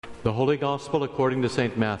The Holy Gospel according to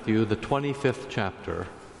St. Matthew, the 25th chapter.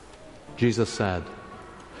 Jesus said,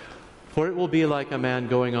 "For it will be like a man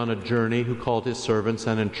going on a journey who called his servants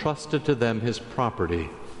and entrusted to them his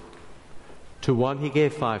property. To one he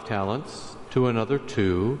gave 5 talents, to another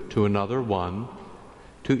 2, to another 1,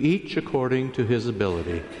 to each according to his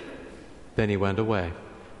ability. Then he went away.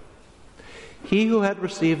 He who had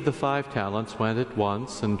received the 5 talents went at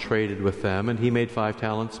once and traded with them, and he made 5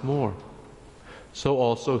 talents more. So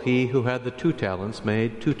also he who had the 2 talents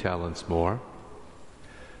made 2 talents more.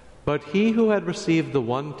 But he who had received the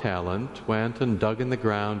 1 talent went and dug in the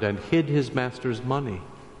ground and hid his master's money.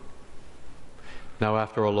 Now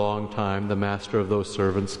after a long time the master of those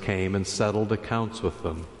servants came and settled accounts with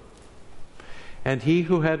them. And he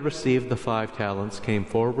who had received the 5 talents came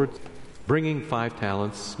forward, bringing 5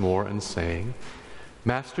 talents more and saying,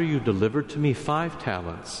 'Master, you delivered to me 5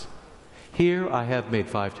 talents. Here I have made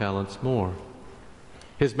 5 talents more.'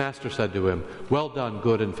 His master said to him, 'Well done,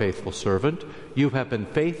 good and faithful servant. You have been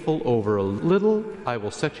faithful over a little, I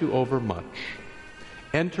will set you over much.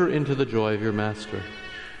 Enter into the joy of your master.'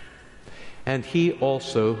 And he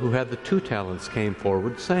also who had the 2 talents came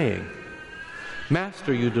forward, saying,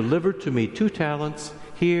 'Master, you delivered to me 2 talents.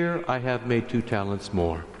 Here I have made 2 talents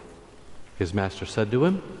more.' His master said to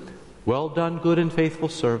him, 'Well done, good and faithful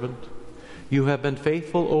servant. You have been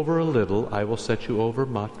faithful over a little, I will set you over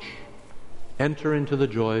much. Enter into the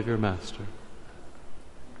joy of your master.'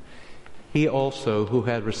 He also who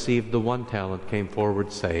had received the 1 talent came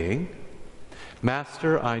forward, saying,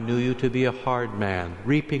 'Master, I knew you to be a hard man,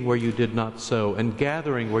 reaping where you did not sow, and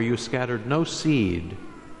gathering where you scattered no seed.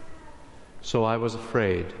 So I was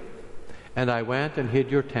afraid, and I went and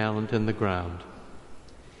hid your talent in the ground.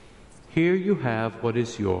 Here you have what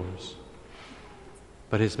is yours.'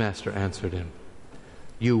 But his master answered him,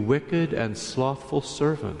 'You wicked and slothful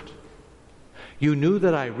servant. You knew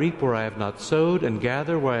that I reap where I have not sowed and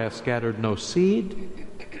gather where I have scattered no seed.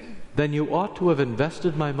 Then you ought to have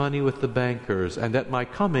invested my money with the bankers, and at my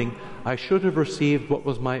coming I should have received what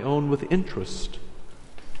was my own with interest.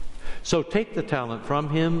 So take the talent from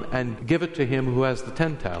him and give it to him who has the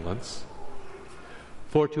 10 talents.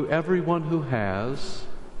 For to everyone who has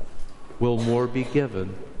will more be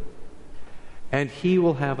given, and he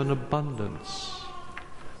will have an abundance.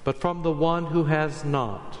 But from the one who has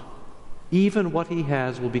not, even what he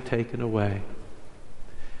has will be taken away.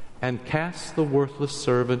 And cast the worthless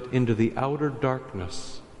servant into the outer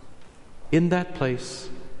darkness. In that place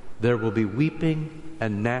there will be weeping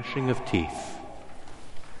and gnashing of teeth.'"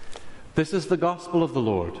 This is the gospel of the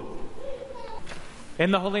Lord.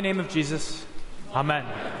 In the holy name of Jesus, Amen.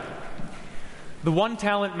 The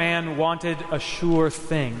 1-talent man wanted a sure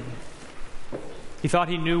thing. He thought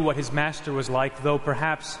he knew what his master was like, though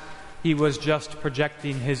perhaps he was just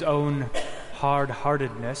projecting his own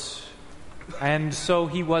hard-heartedness. And so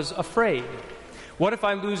he was afraid. What if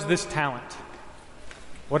I lose this talent?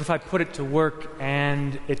 What if I put it to work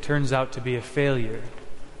and it turns out to be a failure?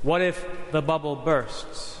 What if the bubble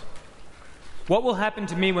bursts? What will happen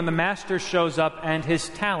to me when the master shows up and his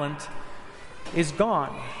talent is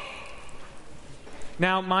gone?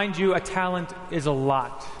 Now, mind you, a talent is a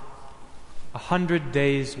lot. 100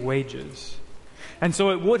 days' wages. And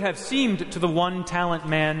so it would have seemed to the 1-talent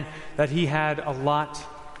man that he had a lot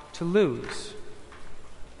to lose.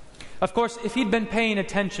 Of course, if he'd been paying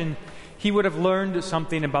attention, he would have learned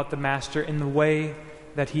something about the master in the way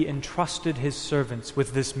that he entrusted his servants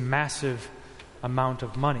with this massive amount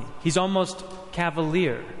of money. He's almost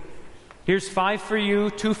cavalier. Here's 5 for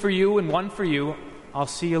you, 2 for you, and 1 for you. I'll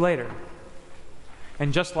see you later.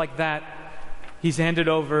 And just like that, he's handed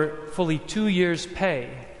over fully 2 years' pay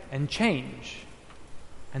and change,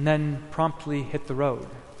 and then promptly hit the road.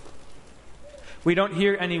 We don't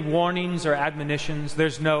hear any warnings or admonitions.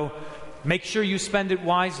 There's no, "Make sure you spend it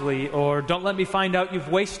wisely," or "Don't let me find out you've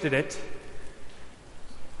wasted it."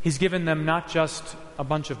 He's given them not just a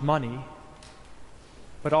bunch of money,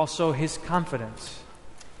 but also his confidence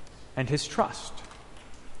and his trust.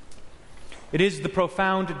 It is the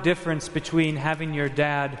profound difference between having your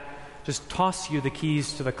dad just toss you the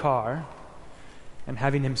keys to the car and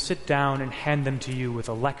having him sit down and hand them to you with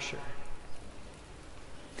a lecture.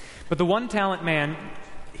 But the 1-talent man,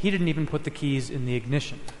 he didn't even put the keys in the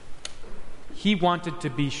ignition. He wanted to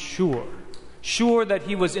be sure that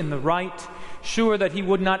he was in the right, sure that he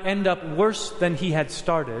would not end up worse than he had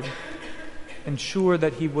started, and sure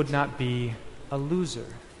that he would not be a loser.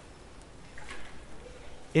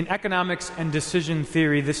 In economics and decision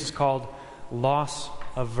theory, this is called loss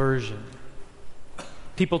aversion.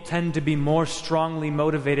 People tend to be more strongly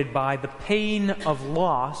motivated by the pain of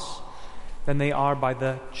loss than they are by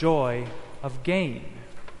the joy of gain.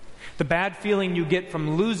 The bad feeling you get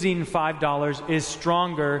from losing $5 is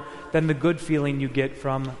stronger than the good feeling you get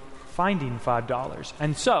from finding $5.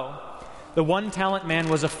 And so, the one-talent man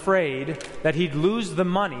was afraid that he'd lose the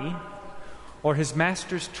money or his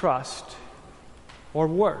master's trust, or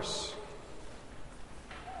worse.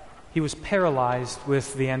 He was paralyzed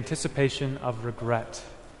with the anticipation of regret.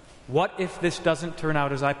 What if this doesn't turn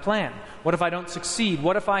out as I plan? What if I don't succeed?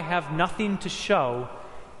 What if I have nothing to show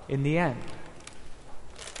in the end?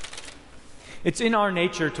 It's in our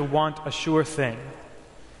nature to want a sure thing,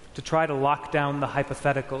 to try to lock down the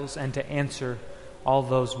hypotheticals and to answer all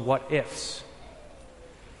those what-ifs.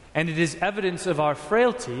 And it is evidence of our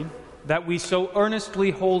frailty that we so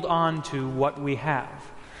earnestly hold on to what we have.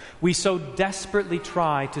 We so desperately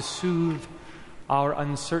try to soothe our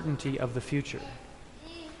uncertainty of the future.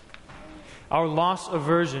 Our loss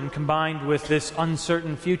aversion combined with this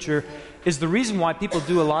uncertain future is the reason why people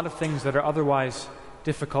do a lot of things that are otherwise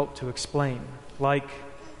difficult to explain, like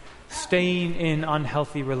staying in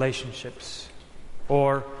unhealthy relationships,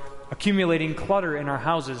 or accumulating clutter in our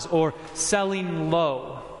houses, or selling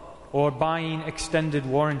low, or buying extended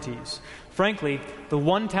warranties. Frankly, the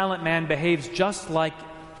one-talent man behaves just like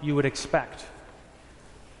you would expect.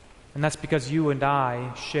 And that's because you and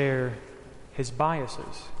I share his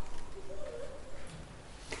biases.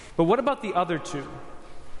 But what about the other two?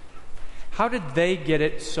 How did they get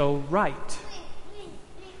it so right?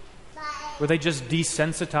 Were they just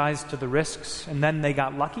desensitized to the risks and then they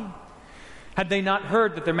got lucky? Had they not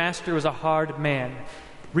heard that their master was a hard man,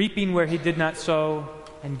 reaping where he did not sow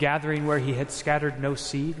and gathering where he had scattered no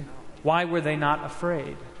seed? Why were they not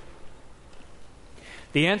afraid?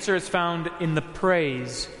 The answer is found in the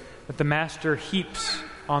praise that the master heaps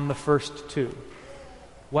on the first two.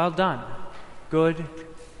 Well done, good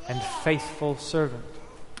and faithful servant.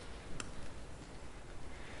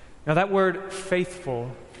 Now that word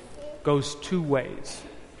faithful goes two ways.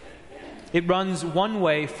 It runs one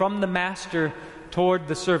way from the master toward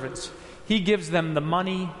the servants. He gives them the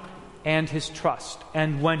money and his trust.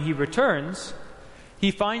 And when he returns,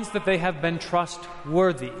 he finds that they have been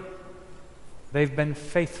trustworthy. They've been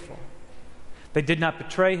faithful. They did not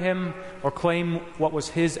betray him or claim what was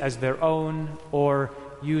his as their own or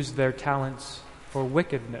use their talents for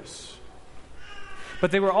wickedness.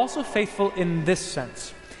 But they were also faithful in this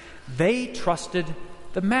sense. They trusted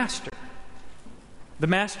the master. The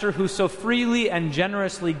master who so freely and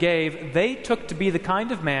generously gave, they took to be the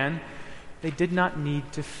kind of man they did not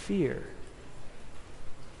need to fear.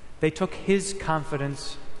 They took his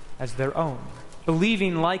confidence as their own,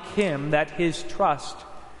 believing like him that his trust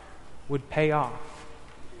would pay off.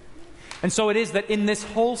 And so it is that in this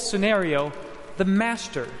whole scenario, the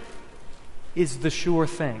master is the sure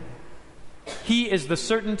thing. He is the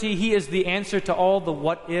certainty. He is the answer to all the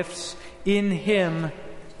what-ifs. In him,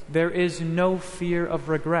 there is no fear of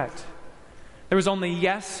regret. There is only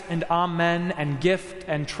yes and amen and gift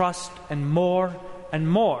and trust and more and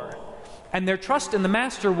more. And their trust in the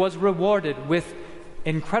master was rewarded with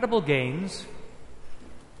incredible gains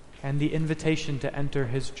and the invitation to enter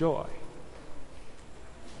his joy.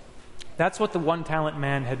 That's what the one-talent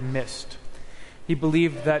man had missed. He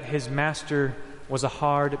believed that his master was a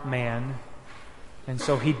hard man, and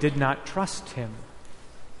so he did not trust him.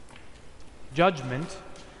 Judgment,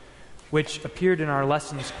 which appeared in our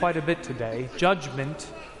lessons quite a bit today, judgment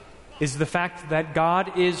is the fact that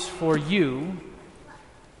God is for you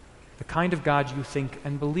the kind of God you think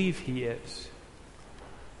and believe he is.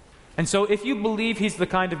 And so if you believe he's the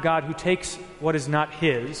kind of God who takes what is not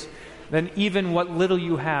his, then even what little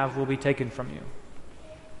you have will be taken from you.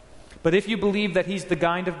 But if you believe that he's the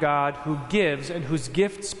kind of God who gives and whose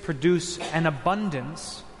gifts produce an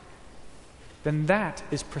abundance, then that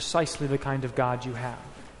is precisely the kind of God you have.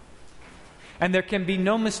 And there can be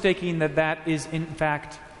no mistaking that that is, in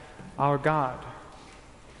fact, our God.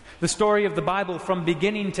 The story of the Bible from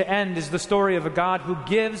beginning to end is the story of a God who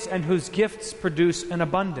gives and whose gifts produce an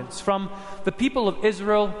abundance. From the people of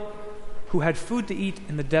Israel who had food to eat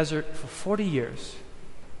in the desert for 40 years,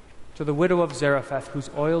 to the widow of Zarephath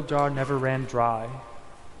whose oil jar never ran dry,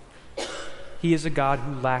 he is a God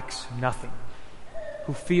who lacks nothing,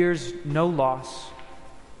 who fears no loss,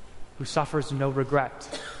 who suffers no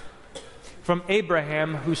regret. From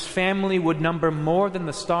Abraham, whose family would number more than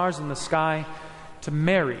the stars in the sky, to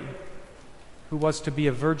Mary, who was to be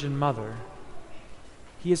a virgin mother,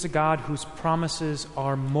 he is a God whose promises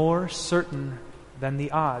are more certain than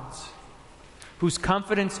the odds, whose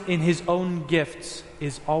confidence in his own gifts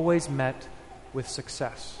is always met with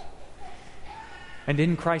success. And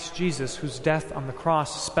in Christ Jesus, whose death on the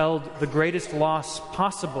cross spelled the greatest loss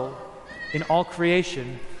possible in all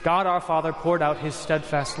creation, God our Father poured out his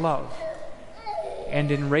steadfast love. And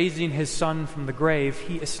in raising his Son from the grave,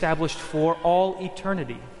 he established for all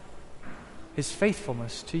eternity his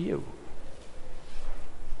faithfulness to you.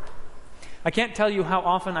 I can't tell you how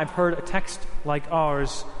often I've heard a text like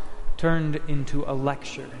ours turned into a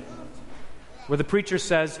lecture, where the preacher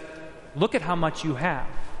says, look at how much you have,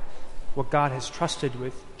 what God has trusted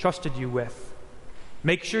you with.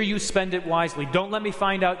 Make sure you spend it wisely. Don't let me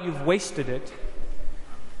find out you've wasted it,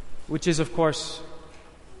 which is, of course,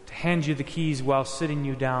 to hand you the keys while sitting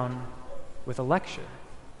you down with a lecture.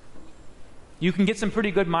 You can get some pretty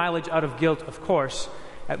good mileage out of guilt, of course,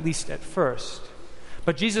 at least at first.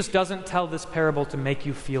 But Jesus doesn't tell this parable to make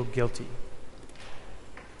you feel guilty.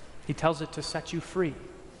 He tells it to set you free.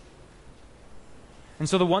 And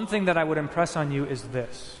so the one thing that I would impress on you is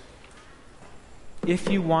this. If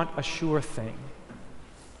you want a sure thing,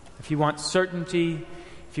 if you want certainty,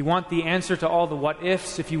 if you want the answer to all the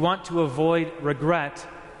what-ifs, if you want to avoid regret,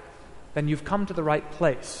 then you've come to the right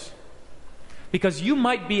place. Because you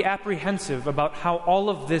might be apprehensive about how all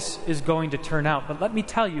of this is going to turn out. But let me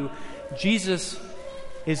tell you, Jesus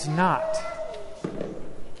is not.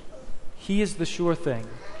 He is the sure thing.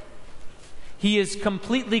 He is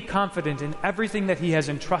completely confident in everything that he has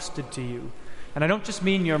entrusted to you. And I don't just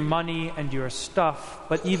mean your money and your stuff,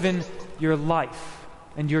 but even your life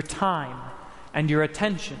and your time and your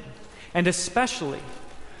attention, and especially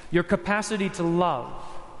your capacity to love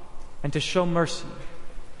and to show mercy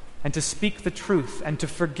and to speak the truth and to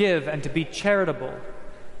forgive and to be charitable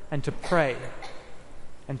and to pray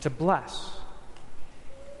and to bless.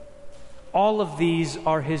 All of these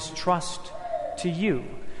are his trust to you.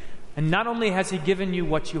 And not only has he given you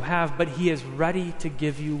what you have, but he is ready to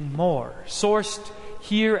give you more, sourced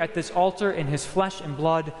here at this altar in his flesh and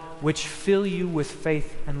blood, which fill you with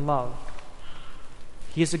faith and love.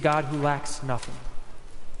 He is a God who lacks nothing,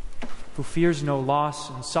 who fears no loss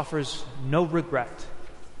and suffers no regret,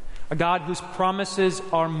 a God whose promises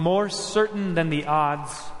are more certain than the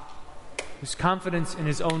odds, whose confidence in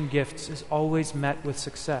his own gifts is always met with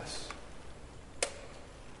success.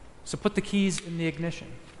 So put the keys in the ignition.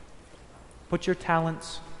 Put your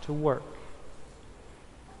talents to work.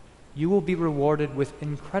 You will be rewarded with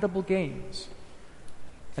incredible gains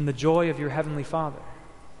and the joy of your Heavenly Father.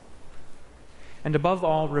 And above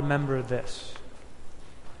all, remember this.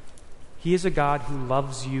 He is a God who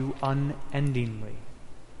loves you unendingly.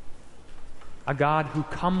 A God who,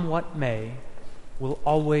 come what may, will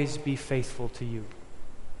always be faithful to you.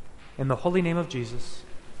 In the holy name of Jesus,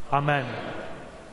 amen.